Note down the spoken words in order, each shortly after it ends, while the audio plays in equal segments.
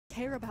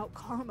care about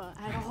Karma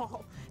at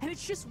all. And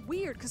it's just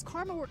weird because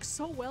Karma works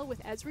so well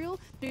with Ezreal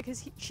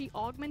because she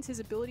augments his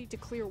ability to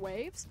clear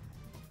waves.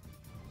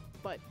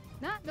 But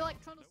they're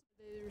like trying to...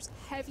 There's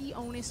heavy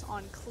onus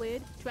on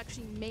Clid to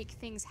actually make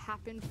things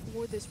happen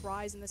for this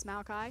Ryze and this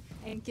Maokai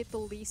and get the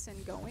Lee Sin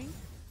going.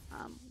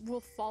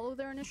 We'll follow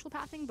their initial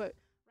pathing, but...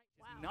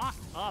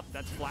 Knocked up,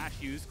 that's flash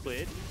used,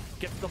 Clid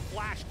gets the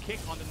flash kick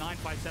onto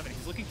 957.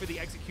 He's looking for the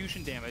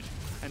execution damage,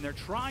 and they're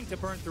trying to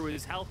burn through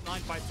his health.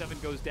 957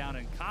 goes down,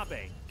 and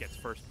Kabe gets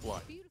first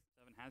blood. 7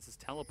 has his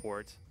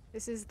teleport.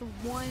 This is the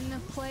one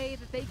play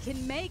that they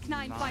can make,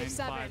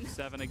 957.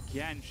 957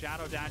 again,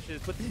 shadow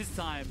dashes, but this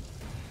time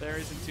there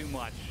isn't too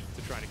much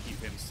to try to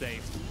keep him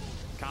safe.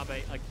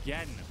 Kabe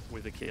again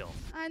with a kill.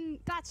 And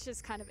that's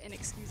just kind of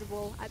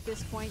inexcusable at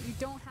this point. You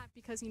don't have,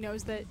 because he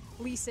knows that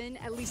Lee Sin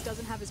at least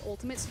doesn't have his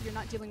ultimate, so you're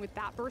not dealing with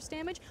that burst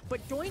damage.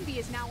 But Doinby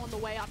is now on the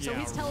way up, so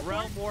his teleport...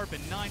 Realm Warp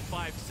and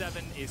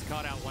 957 is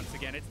caught out once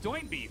again. It's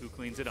Doinby who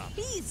cleans it up.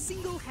 He is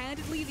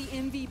single-handedly the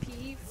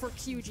MVP for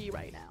QG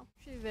right now.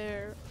 Actually,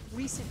 their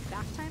recent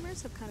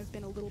backtimers have kind of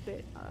been a little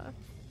bit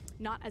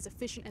not as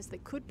efficient as they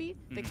could be.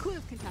 They could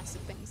have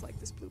contested things like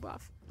this blue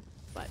buff.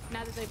 But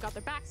now that they've got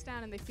their backs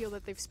down and they feel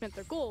that they've spent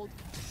their gold,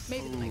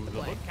 maybe they'll make the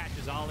play. The hook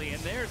catches Ollie,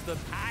 and there's the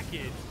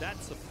package.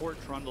 That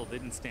support Trundle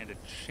didn't stand a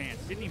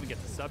chance. Didn't even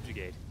get to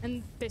subjugate.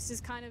 And this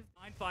is kind of...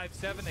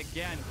 957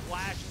 again,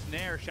 flash,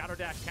 snare, Shadow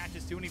Dash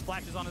catches two, and he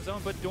flashes on his own,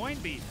 but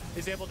Doinby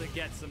is able to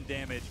get some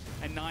damage,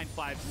 and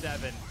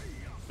 957,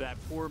 that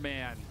poor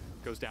man,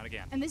 goes down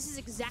again. And this is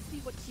exactly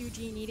what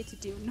QG needed to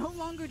do. No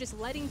longer just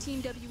letting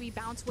Team WE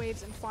bounce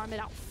waves and farm it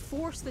out,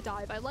 force the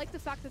dive. I like the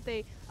fact that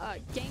they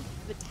ganked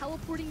the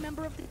teleporting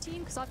member of the team,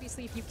 because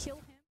obviously if you kill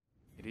him...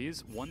 It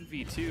is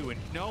 1v2, and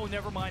no,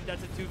 never mind,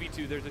 that's a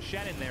 2v2. There's a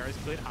Shen in there as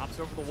Clid hops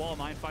over the wall.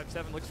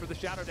 957 looks for the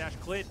Shadow Dash.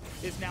 Clid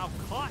is now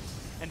caught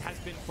and has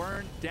been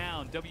burned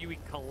down. WE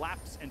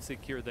collapse and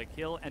secure the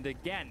kill, and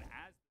again,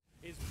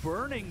 is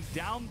burning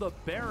down the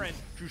Baron.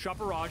 True Shot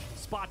Barrage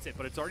spots it,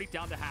 but it's already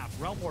down to half.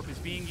 Realm Warp is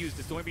being used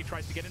as Doinby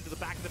tries to get into the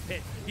back of the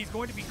pit. He's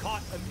going to be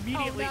caught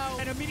immediately,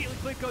 and immediately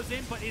Clid goes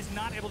in, but is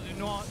not able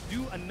to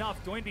do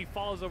enough. Doinby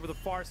follows over the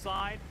far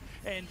side,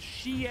 and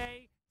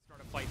Shie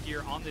start a fight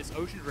here on this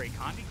Ocean Drake.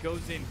 Kandi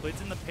goes in, Clid's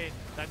in the pit.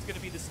 That's going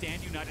to be the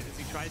Stand United as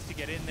he tries to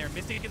get in there.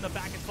 Mystic in the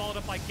back is followed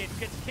up by Kid,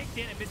 gets kicked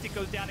in, and Mystic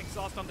goes down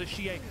exhaust onto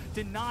Shie.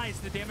 Denies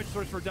the damage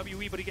source for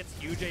WE, but he gets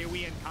huge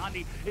AoE, and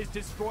Kandi is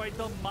destroyed.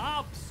 The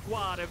mob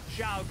squad of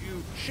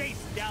Xiaogu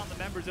chase down the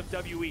members of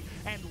WE,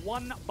 and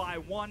one by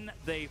one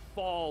they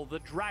fall. The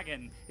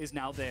dragon is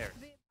now there.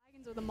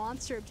 Or the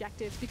monster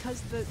objectives,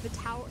 because the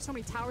tower, so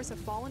many towers have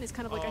fallen, is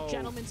kind of like a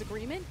gentleman's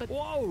agreement, but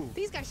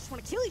these guys just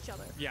want to kill each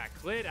other. Yeah,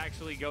 Clid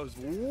actually goes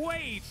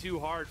way too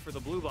hard for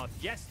the blue buff.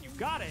 Yes, you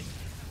got it,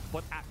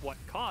 but at what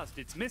cost?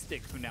 It's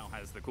Mystic who now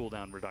has the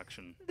cooldown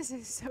reduction. This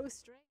is so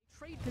strange.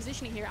 Trade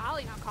positioning here.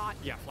 Ali now caught.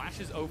 Yeah,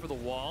 flashes over the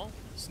wall.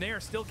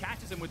 Snare still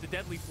catches him with the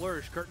deadly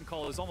flourish. Curtain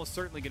Call is almost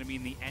certainly going to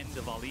mean the end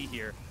of Ali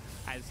here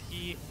as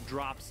he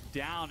drops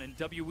down, and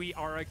WE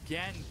are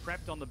again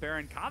prepped on the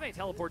Baron. Kabe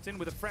teleports in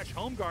with a fresh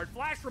home guard.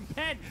 Flash from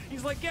Pen.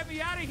 He's like, get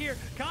me out of here.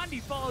 Kandi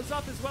follows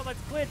up as well as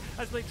Clid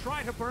as they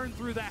try to burn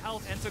through that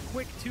health, and it's a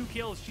quick 2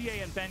 kills. Shie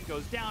and Ben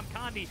goes down.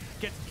 Kandi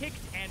gets kicked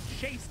and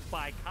chased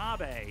by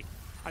Kabe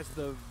as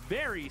the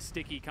very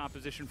sticky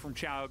composition from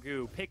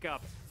Xiaogu pick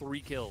up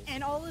 3 kills.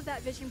 And all of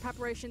that vision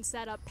preparation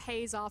setup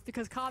pays off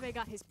because Kabe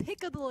got his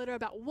pick of the litter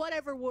about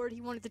whatever ward he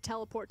wanted to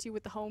teleport to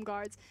with the home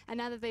guards. And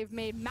now that they've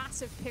made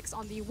massive picks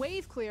on the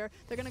wave clear,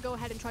 they're going to go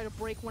ahead and try to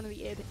break one of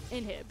the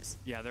inhibs.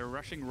 Yeah, they're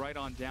rushing right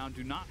on down.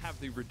 Do not have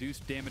the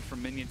reduced damage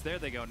from minions. There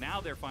they go.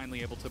 Now they're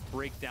finally able to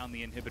break down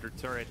the inhibitor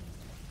turret,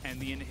 and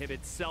the inhib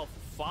itself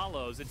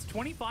follows. It's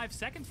 25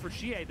 seconds for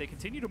Shie. They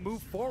continue to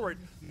move forward.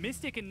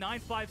 Mystic and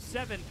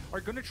 957 are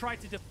going to try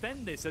to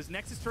defend this as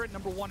Nexus turret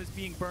number 1 is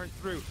being burned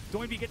through.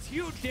 Doinby gets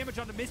huge damage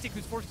onto Mystic,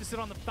 who's forced to sit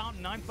on the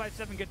fountain.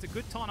 957 gets a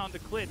good taunt onto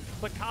Clid,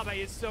 but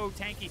Kabe is so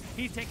tanky.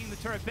 He's taking the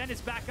turret. Ben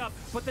is back up,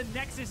 but the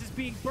Nexus is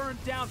being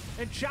burned down,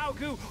 and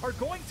Xiaogu are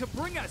going to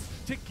bring us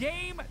to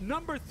game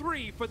number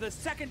 3 for the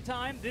second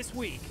time this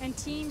week. And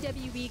Team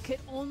WE could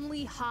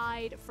only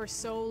hide for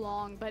so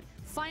long, but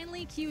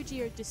finally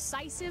QG are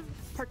decisive,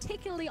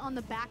 particularly on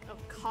the back of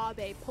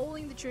Kabe,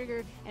 pulling the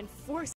trigger and forcing